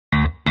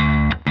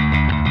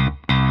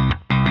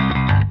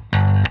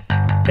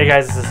Hey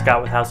guys, this is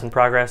Scott with House in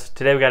Progress.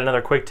 Today we got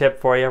another quick tip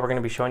for you. We're going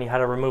to be showing you how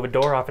to remove a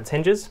door off its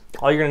hinges.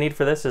 All you're going to need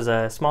for this is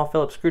a small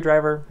Phillips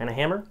screwdriver and a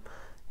hammer,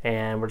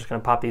 and we're just going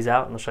to pop these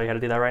out and I'll show you how to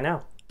do that right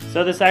now.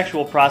 So this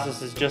actual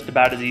process is just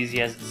about as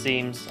easy as it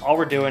seems. All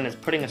we're doing is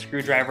putting a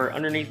screwdriver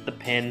underneath the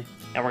pin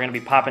and we're going to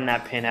be popping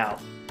that pin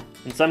out.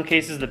 In some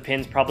cases the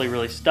pin's probably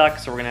really stuck,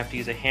 so we're going to have to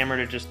use a hammer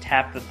to just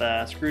tap with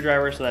the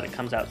screwdriver so that it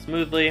comes out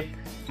smoothly.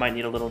 Might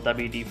need a little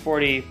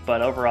WD-40,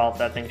 but overall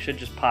that thing should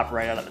just pop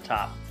right out of the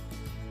top.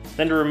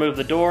 Then to remove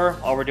the door,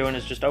 all we're doing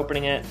is just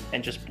opening it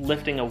and just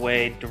lifting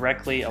away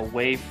directly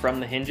away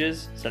from the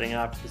hinges, setting it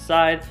off to the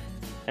side,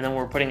 and then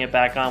when we're putting it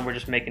back on, we're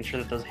just making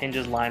sure that those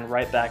hinges line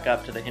right back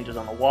up to the hinges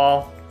on the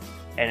wall,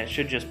 and it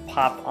should just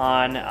pop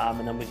on,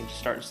 and then we can just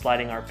start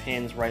sliding our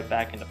pins right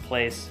back into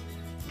place.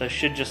 Those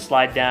should just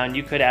slide down.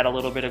 You could add a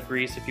little bit of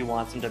grease if you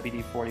want. Some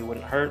WD-40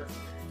 wouldn't hurt.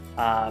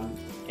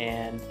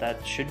 And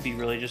that should be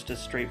really just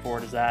as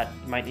straightforward as that.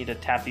 You might need to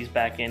tap these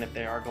back in if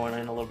they are going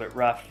in a little bit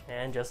rough.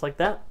 And just like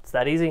that, it's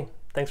that easy.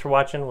 Thanks for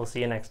watching. We'll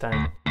see you next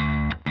time.